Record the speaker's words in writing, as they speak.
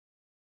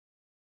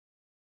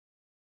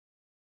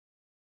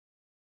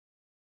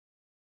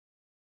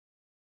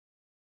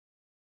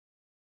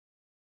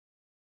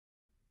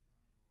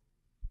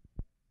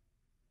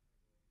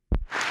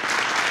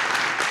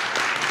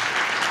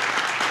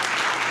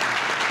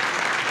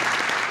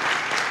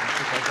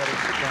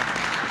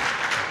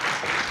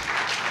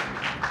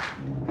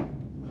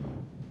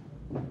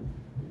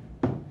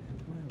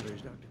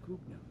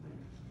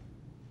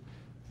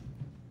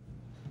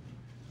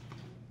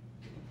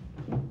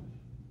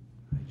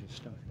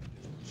start.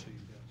 So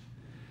you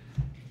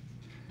guys.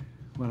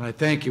 Well, I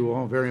thank you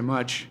all very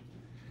much.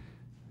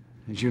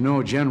 As you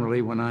know,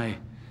 generally, when I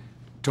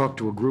talk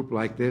to a group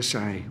like this,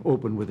 I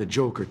open with a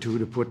joke or two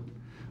to put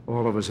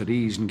all of us at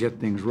ease and get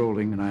things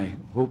rolling, and I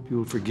hope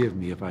you'll forgive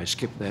me if I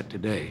skip that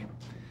today.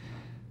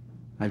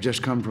 I've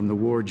just come from the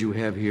ward you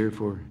have here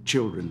for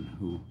children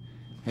who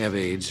have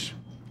AIDS,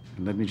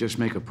 and let me just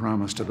make a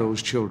promise to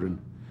those children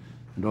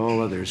and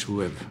all others who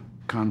have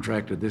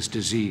contracted this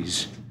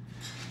disease.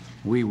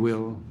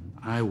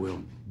 I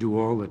will do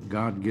all that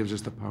God gives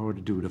us the power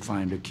to do to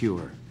find a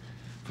cure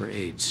for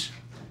AIDS.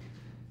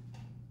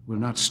 We'll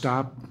not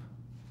stop,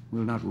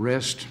 we'll not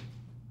rest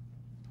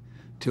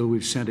till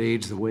we've sent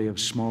AIDS the way of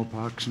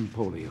smallpox and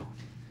polio.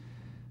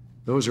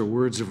 Those are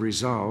words of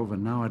resolve,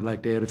 and now I'd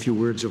like to add a few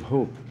words of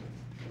hope.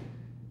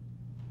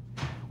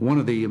 One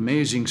of the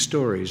amazing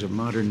stories of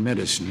modern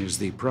medicine is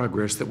the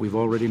progress that we've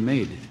already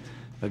made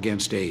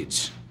against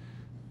AIDS.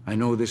 I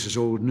know this is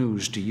old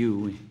news to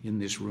you in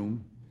this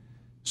room.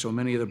 So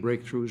many of the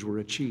breakthroughs were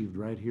achieved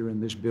right here in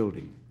this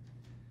building.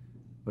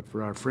 But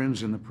for our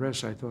friends in the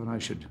press, I thought I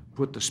should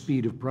put the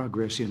speed of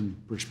progress in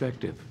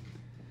perspective.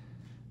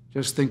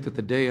 Just think that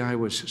the day I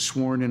was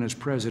sworn in as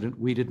president,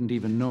 we didn't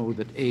even know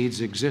that AIDS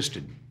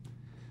existed.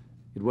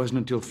 It wasn't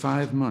until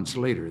 5 months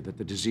later that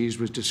the disease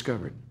was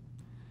discovered.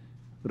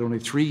 But only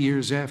 3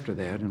 years after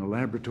that, in a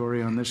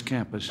laboratory on this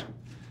campus,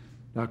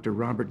 Dr.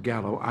 Robert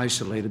Gallo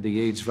isolated the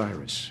AIDS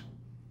virus.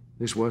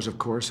 This was, of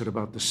course, at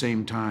about the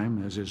same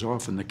time, as is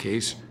often the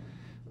case.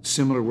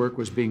 Similar work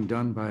was being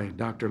done by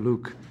Dr.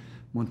 Luc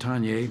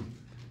Montagnier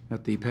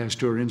at the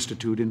Pasteur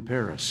Institute in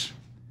Paris.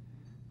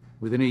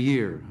 Within a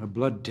year, a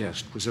blood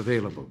test was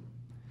available.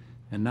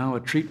 And now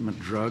a treatment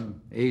drug,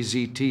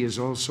 AZT, is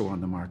also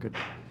on the market,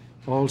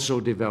 also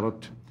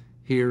developed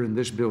here in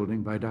this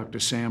building by Dr.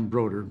 Sam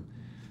Broder,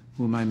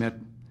 whom I met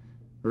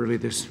earlier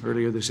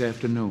this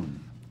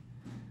afternoon.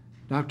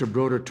 Dr.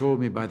 Broder told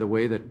me, by the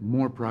way, that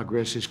more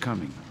progress is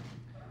coming.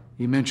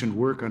 He mentioned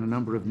work on a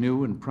number of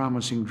new and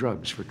promising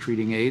drugs for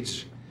treating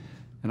AIDS,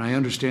 and I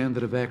understand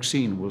that a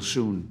vaccine will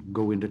soon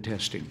go into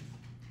testing.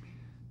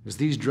 As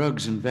these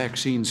drugs and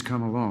vaccines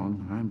come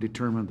along, I'm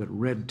determined that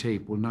red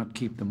tape will not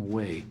keep them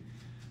away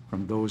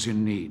from those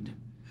in need.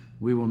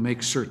 We will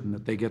make certain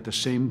that they get the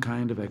same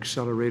kind of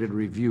accelerated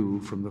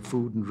review from the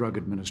Food and Drug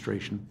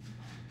Administration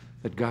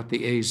that got the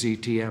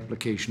AZT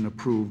application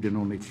approved in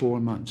only 4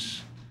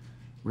 months,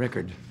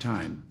 record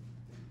time.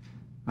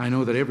 I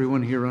know that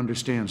everyone here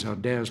understands how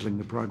dazzling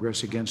the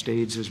progress against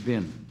AIDS has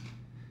been.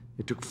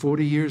 It took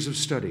 40 years of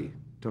study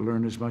to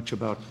learn as much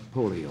about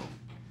polio.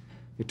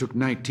 It took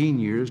 19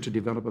 years to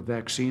develop a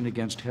vaccine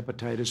against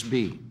hepatitis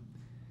B.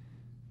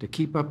 To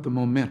keep up the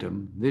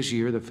momentum, this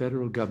year the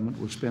federal government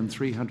will spend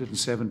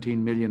 $317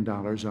 million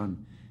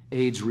on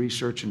AIDS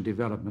research and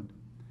development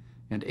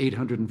and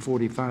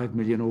 $845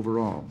 million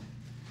overall.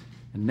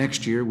 And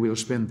next year we'll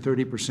spend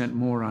 30%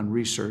 more on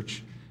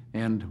research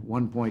and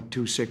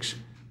 $1.26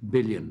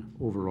 billion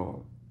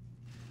overall.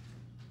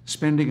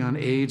 Spending on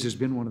AIDS has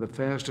been one of the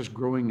fastest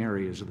growing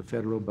areas of the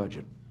federal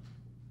budget.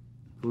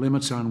 The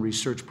limits on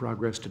research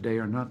progress today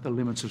are not the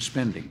limits of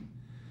spending,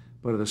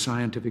 but of the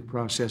scientific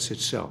process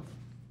itself.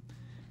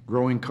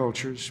 Growing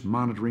cultures,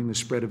 monitoring the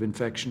spread of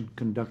infection,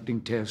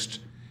 conducting tests,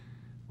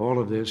 all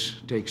of this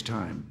takes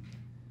time.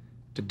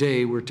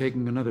 Today, we're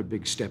taking another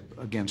big step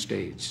against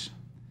AIDS.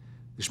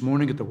 This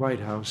morning at the White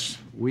House,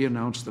 we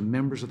announced the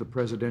members of the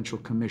Presidential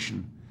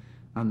Commission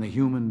on the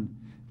Human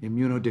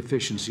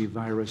Immunodeficiency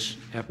Virus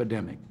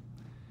Epidemic.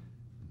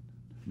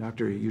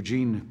 Dr.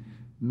 Eugene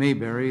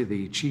Mayberry,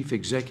 the Chief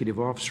Executive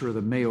Officer of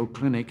the Mayo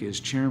Clinic, is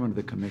chairman of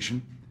the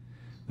commission,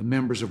 the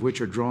members of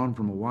which are drawn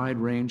from a wide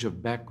range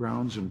of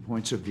backgrounds and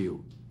points of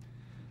view.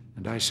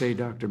 And I say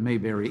Dr.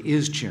 Mayberry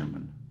is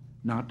chairman,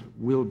 not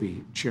will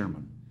be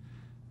chairman,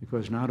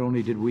 because not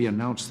only did we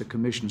announce the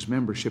commission's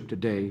membership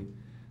today,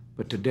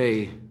 but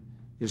today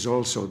is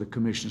also the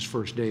commission's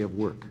first day of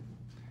work.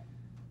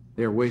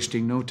 They are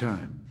wasting no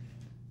time.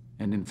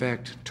 And in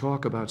fact,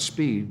 talk about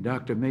speed,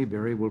 Dr.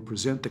 Mayberry will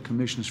present the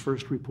commission's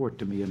first report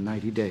to me in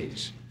 90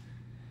 days.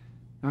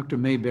 Dr.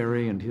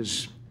 Mayberry and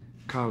his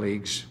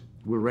colleagues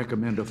will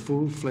recommend a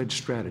full-fledged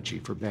strategy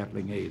for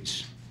battling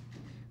AIDS.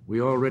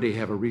 We already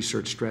have a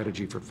research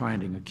strategy for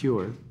finding a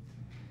cure.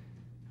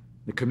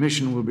 The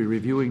commission will be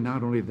reviewing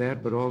not only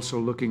that, but also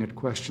looking at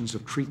questions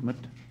of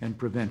treatment and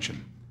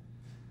prevention.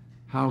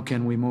 How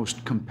can we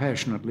most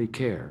compassionately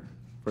care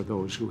for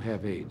those who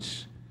have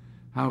AIDS?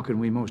 How can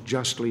we most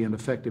justly and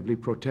effectively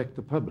protect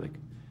the public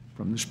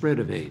from the spread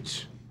of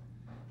AIDS?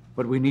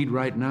 What we need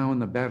right now in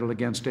the battle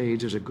against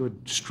AIDS is a good,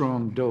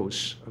 strong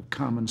dose of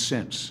common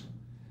sense.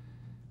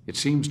 It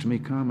seems to me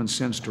common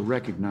sense to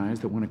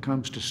recognize that when it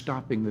comes to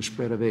stopping the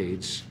spread of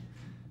AIDS,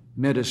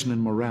 medicine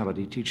and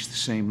morality teach the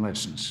same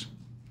lessons.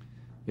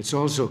 It's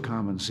also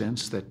common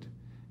sense that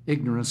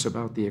ignorance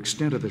about the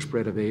extent of the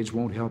spread of AIDS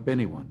won't help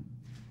anyone.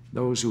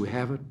 Those who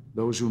have it,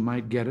 those who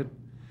might get it,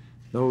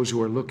 those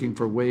who are looking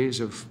for ways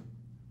of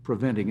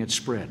preventing its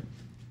spread.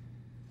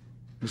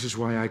 This is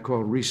why I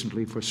called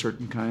recently for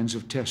certain kinds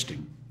of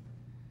testing.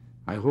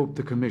 I hope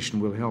the Commission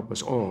will help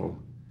us all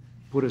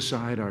put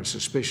aside our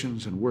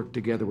suspicions and work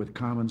together with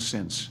common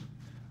sense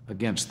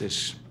against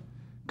this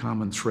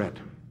common threat.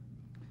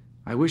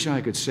 I wish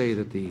I could say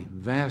that the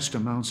vast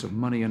amounts of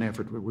money and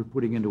effort we're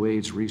putting into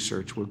AIDS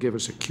research will give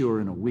us a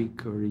cure in a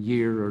week or a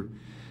year or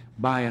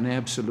by an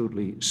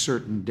absolutely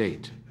certain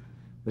date.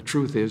 The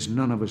truth is,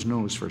 none of us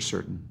knows for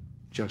certain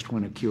just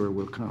when a cure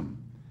will come.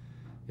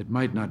 It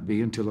might not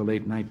be until the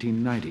late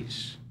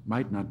 1990s,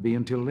 might not be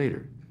until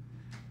later.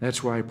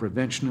 That's why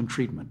prevention and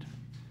treatment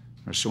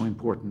are so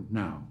important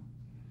now.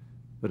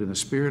 But in the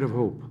spirit of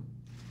hope,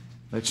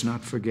 let's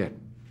not forget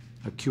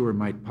a cure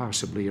might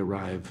possibly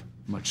arrive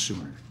much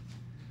sooner.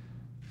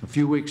 A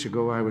few weeks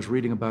ago, I was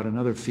reading about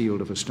another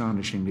field of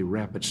astonishingly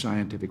rapid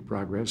scientific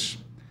progress,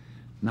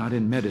 not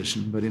in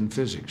medicine, but in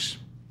physics.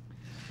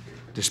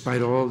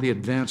 Despite all the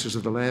advances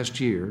of the last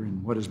year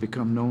in what has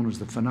become known as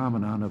the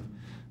phenomenon of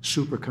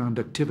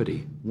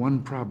superconductivity,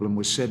 one problem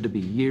was said to be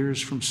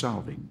years from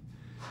solving,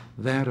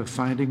 that of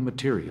finding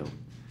material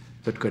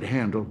that could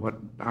handle what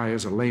I,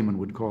 as a layman,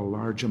 would call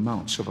large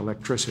amounts of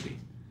electricity.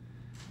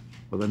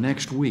 Well, the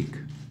next week,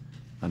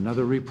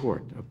 another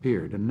report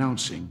appeared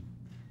announcing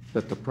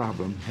that the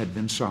problem had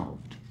been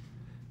solved.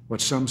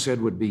 What some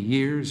said would be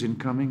years in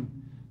coming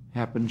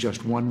happened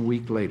just 1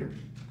 week later.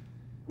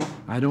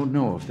 I don't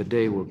know if the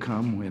day will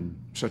come when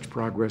such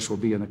progress will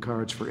be in the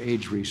cards for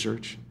AIDS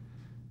research,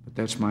 but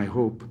that's my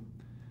hope.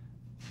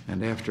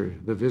 And after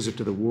the visit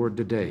to the ward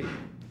today,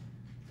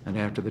 and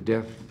after the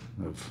death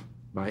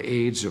by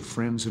AIDS of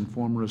friends and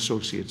former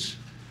associates,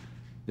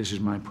 this is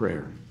my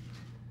prayer.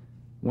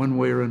 One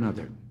way or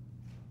another,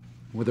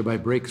 whether by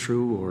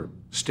breakthrough or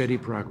steady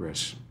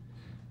progress,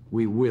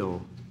 we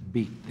will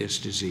beat this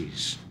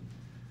disease.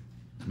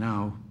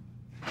 Now,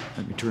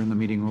 let me turn the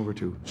meeting over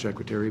to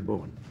Secretary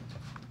Bowen.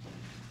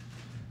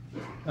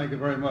 Thank you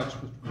very much,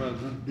 Mr.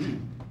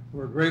 President.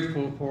 We're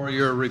grateful for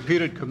your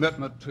repeated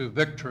commitment to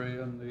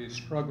victory in the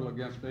struggle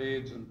against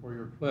AIDS and for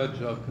your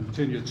pledge of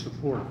continued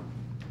support.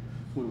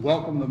 We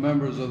welcome the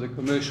members of the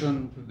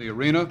Commission to the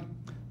arena,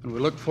 and we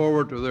look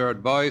forward to their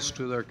advice,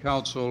 to their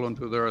counsel, and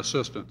to their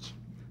assistance.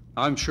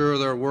 I'm sure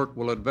their work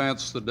will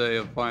advance the day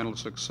of final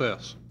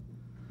success.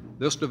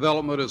 This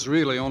development is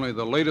really only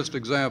the latest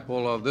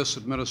example of this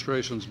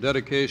administration's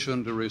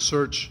dedication to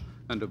research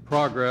and to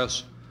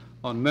progress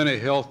on many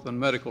health and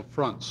medical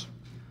fronts.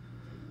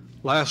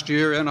 Last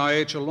year,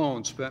 NIH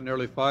alone spent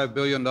nearly $5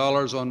 billion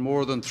on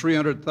more than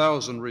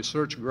 300,000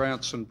 research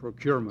grants and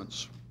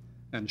procurements.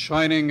 And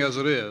shining as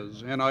it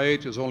is,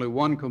 NIH is only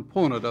one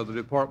component of the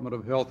Department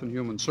of Health and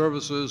Human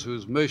Services,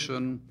 whose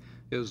mission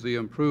is the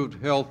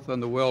improved health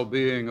and the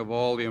well-being of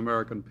all the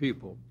American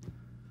people.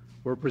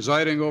 We're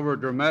presiding over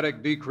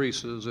dramatic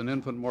decreases in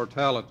infant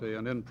mortality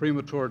and in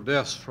premature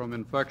deaths from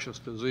infectious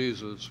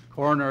diseases,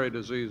 coronary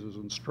diseases,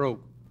 and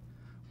stroke.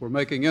 We're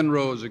making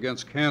inroads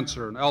against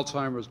cancer and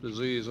Alzheimer's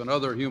disease and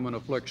other human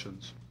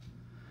afflictions.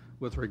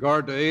 With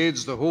regard to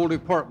AIDS, the whole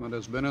department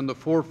has been in the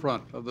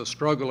forefront of the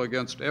struggle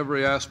against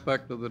every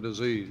aspect of the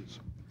disease.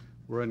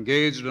 We're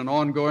engaged in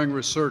ongoing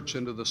research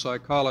into the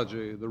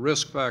psychology, the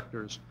risk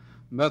factors,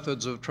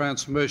 methods of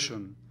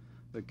transmission,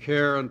 the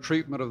care and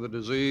treatment of the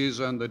disease,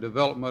 and the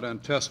development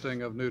and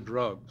testing of new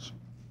drugs.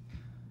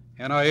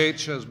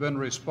 NIH has been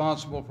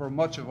responsible for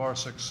much of our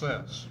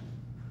success.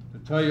 To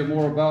tell you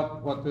more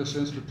about what this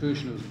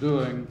institution is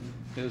doing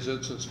is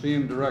its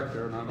esteemed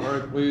director, and I'm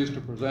very pleased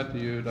to present to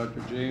you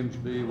Dr. James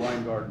B.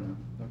 Weingarten.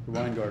 Dr.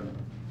 Weingarten.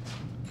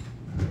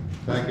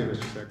 Thank you,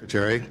 Mr.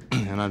 Secretary.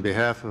 And on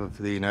behalf of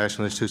the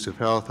National Institutes of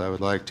Health, I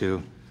would like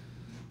to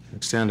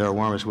extend our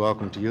warmest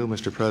welcome to you,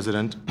 Mr.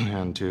 President,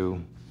 and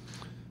to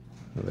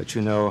let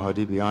you know how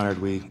deeply honored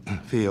we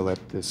feel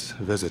at this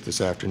visit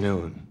this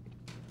afternoon.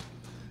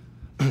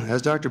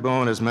 As Dr.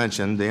 Bowen has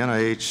mentioned, the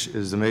NIH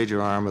is the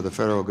major arm of the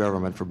federal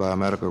government for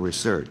biomedical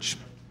research.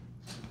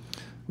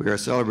 We are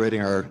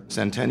celebrating our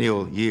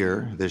centennial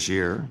year this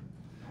year.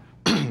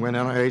 When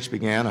NIH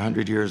began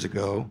 100 years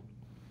ago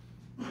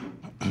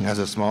as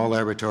a small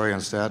laboratory on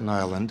Staten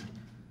Island,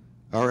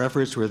 our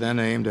efforts were then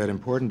aimed at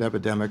important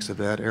epidemics of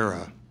that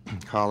era: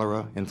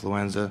 cholera,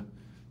 influenza,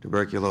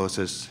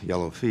 tuberculosis,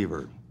 yellow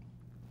fever.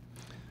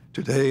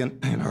 Today,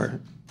 in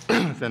our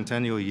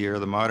centennial year,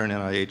 the modern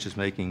NIH is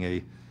making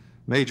a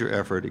major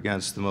effort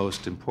against the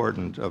most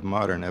important of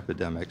modern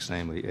epidemics,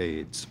 namely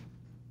AIDS.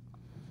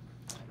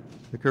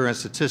 The current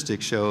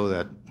statistics show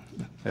that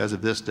as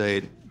of this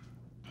date,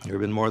 there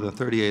have been more than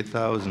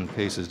 38,000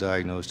 cases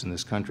diagnosed in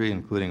this country,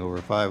 including over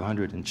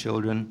 500 in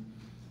children,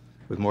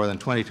 with more than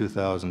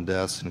 22,000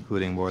 deaths,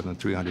 including more than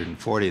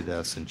 340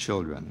 deaths in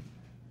children.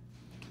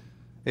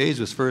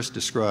 AIDS was first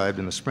described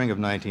in the spring of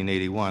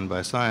 1981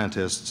 by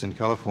scientists in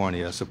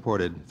California,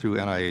 supported through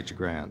NIH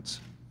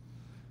grants.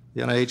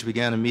 The NIH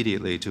began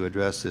immediately to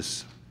address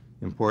this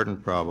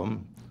important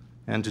problem,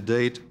 and to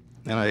date,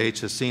 NIH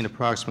has seen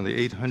approximately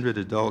 800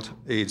 adult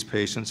AIDS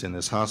patients in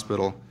this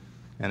hospital,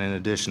 and in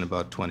addition,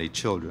 about 20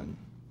 children.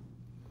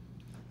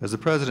 As the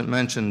President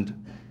mentioned,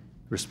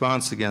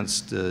 progress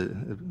against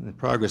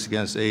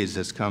AIDS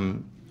has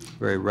come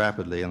very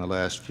rapidly in the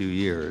last few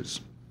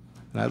years.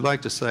 And I'd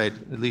like to cite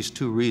at least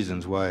two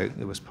reasons why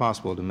it was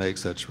possible to make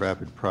such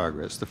rapid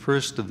progress. The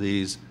first of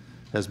these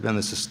has been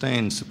the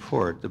sustained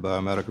support to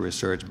biomedical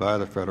research by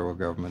the federal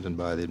government and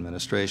by the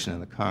administration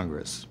and the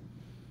Congress.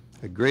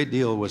 A great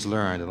deal was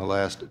learned in the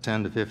last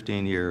 10 to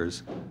 15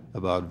 years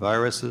about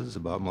viruses,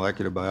 about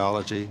molecular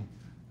biology,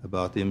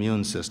 about the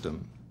immune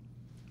system.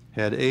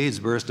 Had AIDS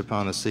burst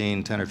upon the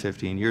scene 10 or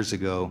 15 years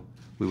ago,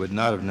 we would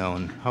not have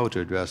known how to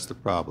address the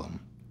problem.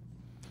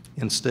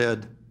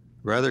 Instead,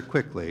 rather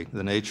quickly,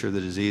 the nature of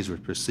the disease was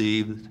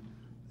perceived,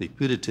 the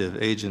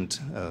putative agent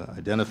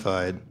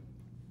identified,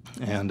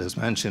 and as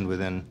mentioned,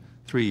 within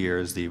 3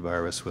 years, the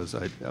virus was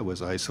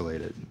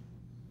isolated.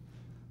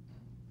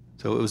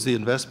 So it was the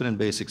investment in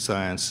basic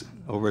science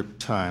over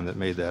time that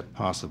made that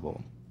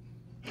possible.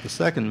 The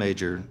second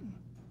major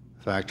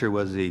factor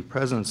was the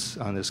presence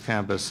on this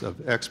campus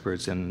of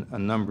experts in a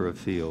number of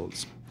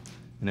fields.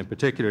 And in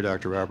particular,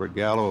 Dr. Robert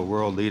Gallo, a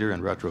world leader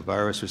in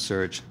retrovirus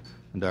research,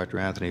 and Dr.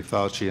 Anthony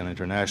Fauci, an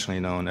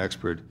internationally known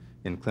expert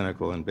in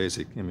clinical and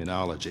basic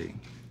immunology.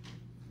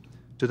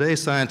 Today,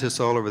 scientists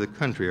all over the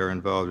country are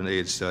involved in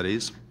AIDS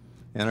studies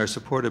and are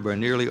supported by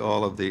nearly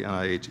all of the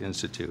NIH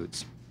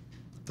institutes.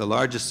 The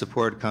largest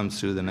support comes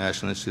through the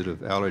National Institute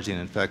of Allergy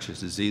and Infectious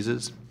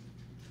Diseases,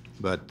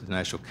 but the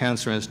National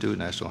Cancer Institute,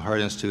 National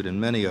Heart Institute,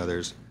 and many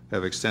others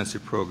have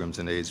extensive programs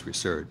in AIDS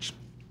research.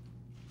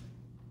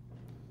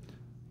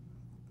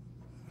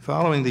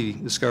 Following the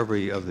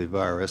discovery of the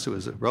virus, it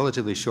was a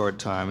relatively short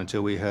time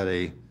until we had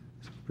a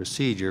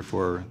procedure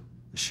for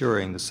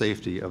assuring the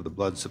safety of the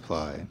blood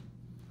supply.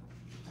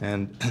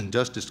 And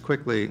just as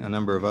quickly, a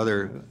number of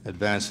other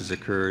advances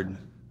occurred: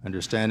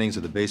 understandings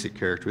of the basic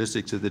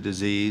characteristics of the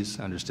disease,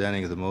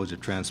 understanding of the modes of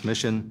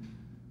transmission,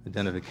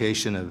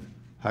 identification of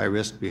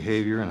high-risk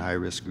behavior and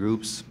high-risk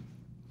groups,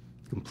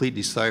 complete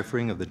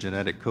deciphering of the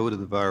genetic code of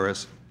the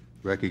virus,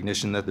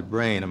 recognition that the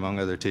brain, among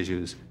other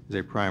tissues, is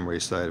a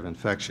primary site of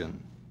infection.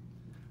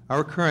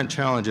 Our current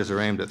challenges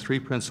are aimed at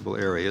three principal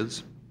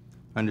areas: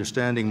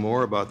 understanding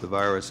more about the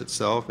virus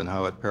itself and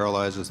how it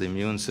paralyzes the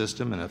immune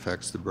system and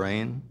affects the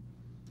brain,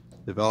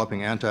 developing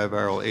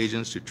antiviral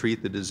agents to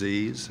treat the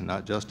disease,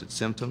 not just its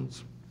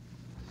symptoms,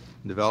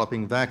 and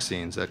developing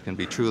vaccines that can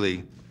be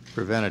truly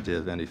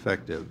preventative and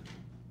effective.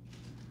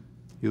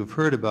 You've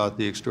heard about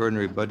the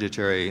extraordinary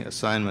budgetary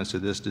assignments to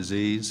this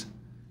disease.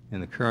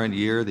 In the current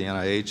year, the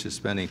NIH is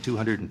spending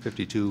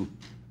 $252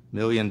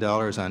 million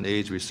on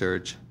AIDS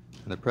research,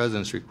 and the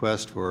President's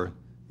request for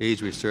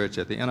AIDS research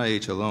at the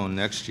NIH alone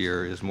next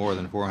year is more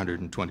than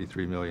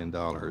 $423 million.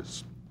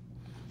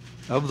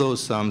 Of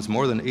those sums,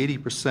 more than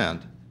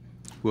 80%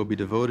 will be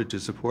devoted to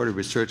supportive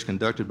research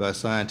conducted by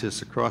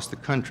scientists across the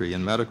country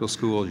in medical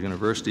schools,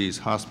 universities,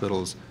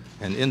 hospitals,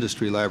 and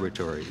industry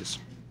laboratories.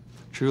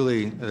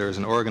 Truly, there is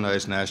an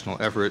organized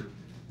national effort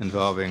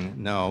involving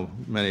now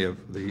many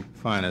of the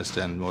finest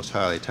and most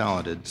highly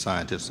talented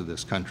scientists of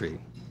this country.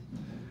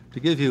 To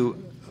give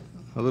you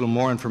a little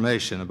more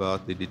information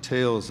about the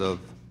details of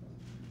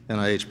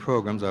NIH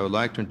programs, I would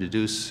like to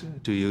introduce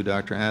to you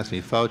Dr.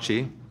 Anthony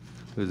Fauci,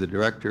 who is the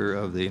director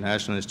of the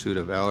National Institute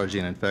of Allergy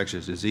and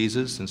Infectious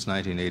Diseases since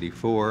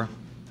 1984.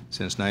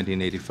 Since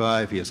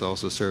 1985, he has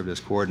also served as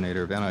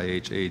coordinator of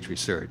NIH AIDS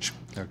research.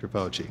 Dr.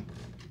 Fauci.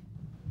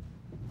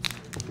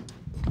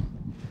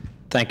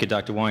 Thank you,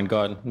 Dr.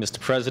 Weingarten. Mr.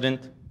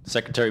 President,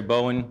 Secretary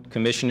Bowen,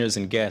 commissioners,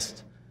 and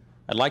guests,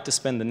 I'd like to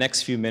spend the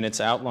next few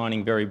minutes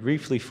outlining very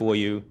briefly for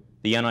you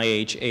the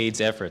NIH AIDS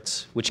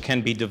efforts, which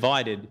can be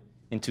divided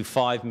into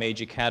 5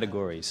 major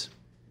categories: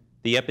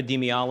 the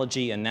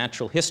epidemiology and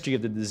natural history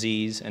of the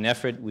disease, an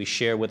effort we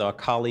share with our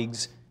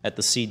colleagues at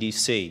the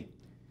CDC;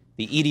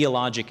 the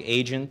etiologic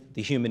agent,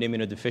 the human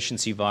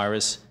immunodeficiency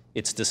virus,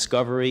 its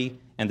discovery,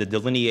 and the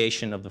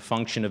delineation of the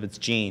function of its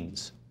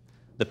genes;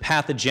 the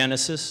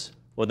pathogenesis,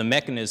 or the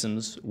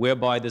mechanisms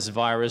whereby this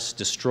virus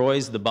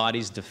destroys the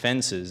body's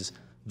defenses,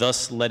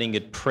 thus letting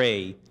it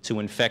prey to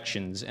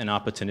infections and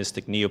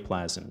opportunistic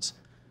neoplasms;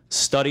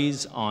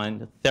 studies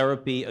on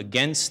therapy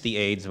against the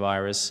AIDS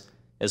virus,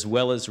 as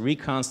well as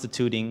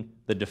reconstituting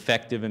the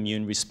defective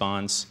immune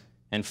response;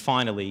 and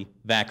finally,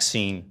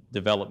 vaccine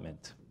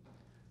development.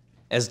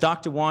 As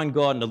Dr.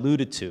 Weingarten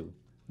alluded to,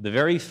 the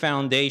very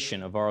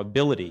foundation of our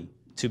ability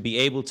to be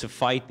able to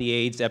fight the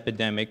AIDS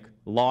epidemic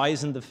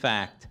lies in the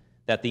fact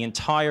that the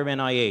entire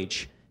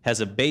NIH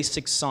has a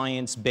basic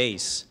science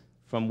base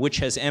from which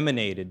has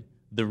emanated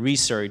the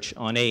research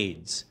on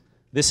AIDS.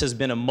 This has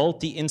been a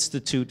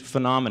multi-institute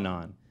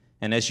phenomenon,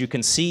 and as you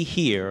can see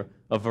here,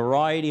 a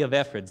variety of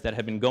efforts that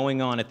have been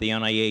going on at the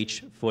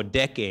NIH for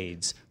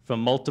decades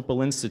from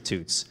multiple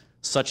institutes,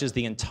 such as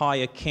the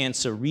entire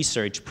cancer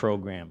research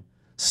program,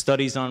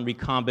 studies on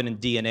recombinant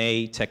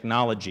DNA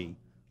technology,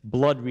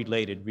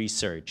 blood-related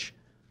research,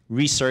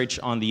 research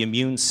on the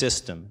immune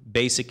system,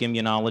 basic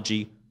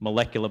immunology,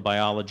 molecular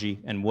biology,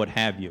 and what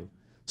have you.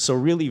 So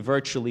really,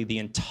 virtually the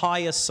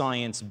entire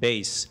science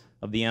base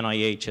of the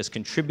NIH has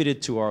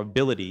contributed to our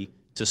ability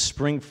to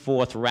spring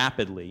forth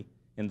rapidly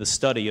in the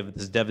study of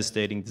this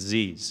devastating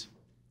disease.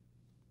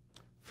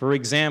 For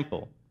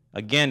example,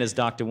 again, as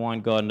Dr.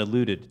 Weingarten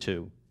alluded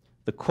to,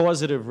 The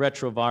causative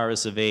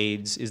retrovirus of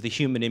AIDS is the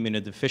human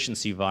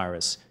immunodeficiency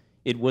virus.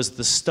 It was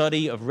the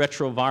study of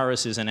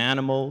retroviruses in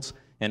animals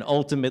and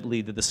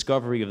ultimately the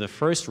discovery of the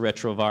first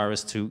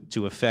retrovirus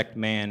to affect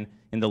man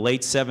in the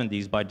late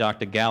 70s by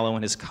Dr. Gallo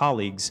and his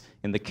colleagues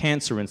in the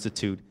Cancer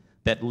Institute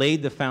that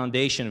laid the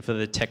foundation for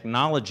the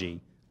technology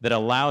that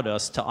allowed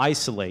us to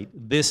isolate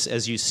this,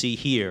 as you see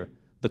here,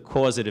 the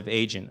causative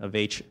agent of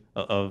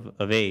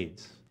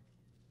AIDS.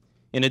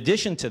 In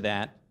addition to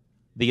that,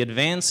 the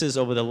advances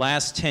over the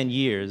last 10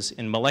 years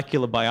in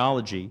molecular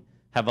biology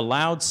have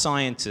allowed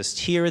scientists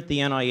here at the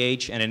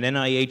NIH and in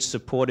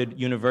NIH-supported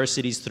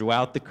universities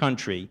throughout the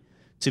country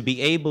to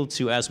be able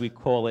to, as we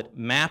call it,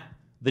 map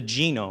the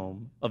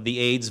genome of the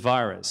AIDS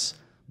virus.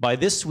 By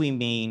this we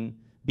mean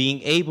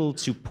being able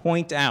to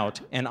point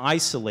out and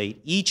isolate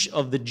each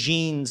of the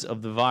genes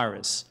of the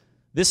virus.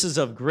 This is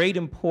of great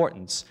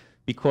importance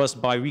because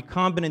by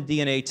recombinant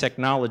DNA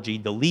technology,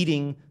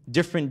 deleting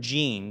different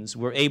genes,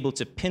 we're able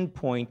to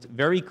pinpoint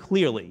very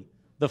clearly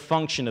the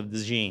function of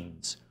the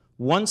genes.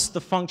 Once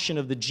the function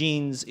of the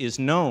genes is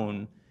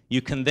known,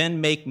 you can then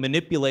make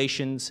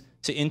manipulations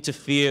to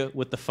interfere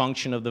with the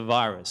function of the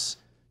virus.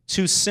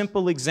 Two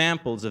simple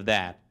examples of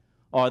that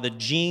are the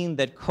gene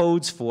that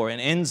codes for an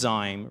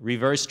enzyme,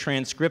 reverse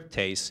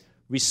transcriptase,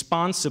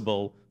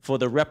 responsible for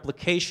the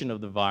replication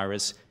of the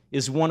virus,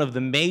 is one of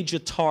the major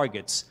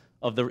targets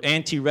of the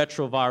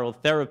antiretroviral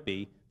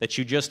therapy that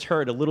you just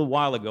heard a little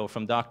while ago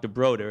from Dr.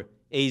 Broder,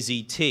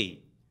 AZT.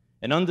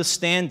 An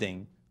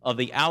understanding of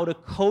the outer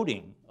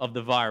coating of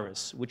the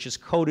virus, which is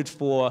coded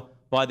for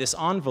by this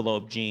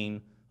envelope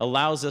gene,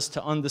 allows us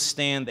to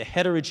understand the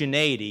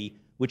heterogeneity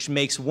which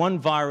makes one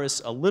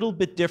virus a little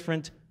bit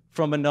different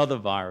from another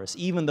virus.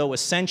 Even though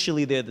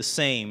essentially they're the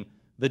same,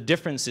 the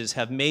differences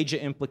have major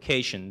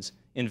implications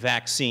in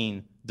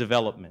vaccine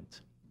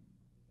development.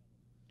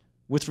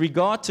 With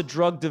regard to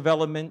drug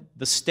development,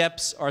 the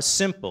steps are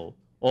simple,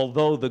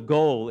 although the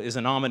goal is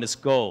an ominous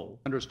goal.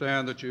 I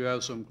understand that you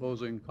have some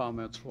closing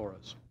comments for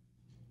us.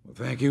 Well,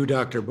 thank you,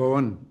 Dr.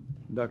 Bowen,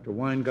 Dr.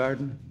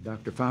 Weingarten,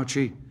 Dr.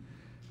 Fauci,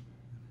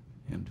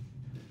 and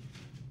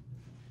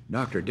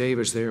Dr.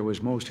 Davis there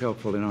was most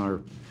helpful in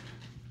our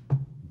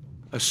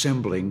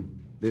assembling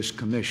this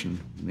commission,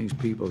 and these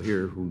people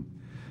here who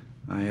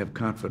I have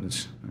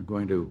confidence are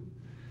going to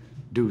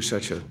do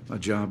such a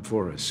job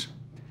for us.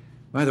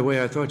 By the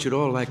way, I thought you'd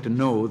all like to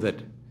know that,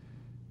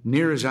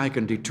 near as I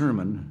can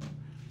determine,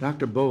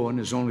 Dr. Bowen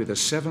is only the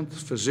 7th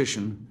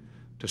physician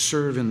to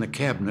serve in the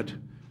cabinet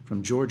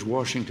from George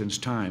Washington's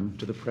time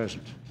to the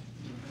present.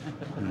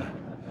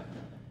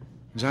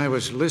 As I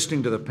was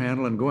listening to the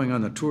panel and going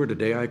on the tour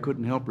today, I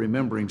couldn't help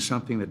remembering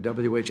something that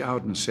W.H.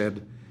 Auden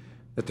said,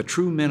 that the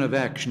true men of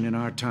action in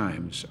our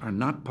times are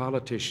not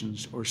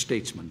politicians or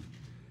statesmen,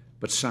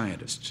 but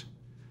scientists.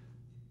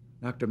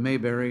 Dr.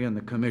 Mayberry and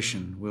the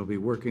Commission will be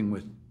working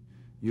with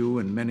you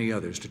and many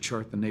others to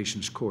chart the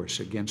nation's course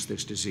against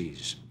this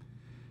disease.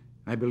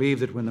 I believe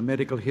that when the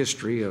medical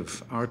history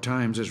of our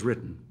times is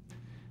written,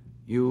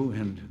 you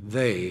and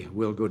they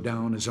will go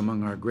down as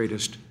among our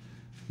greatest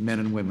men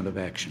and women of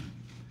action.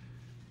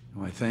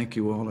 I thank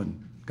you all,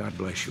 and God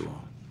bless you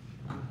all.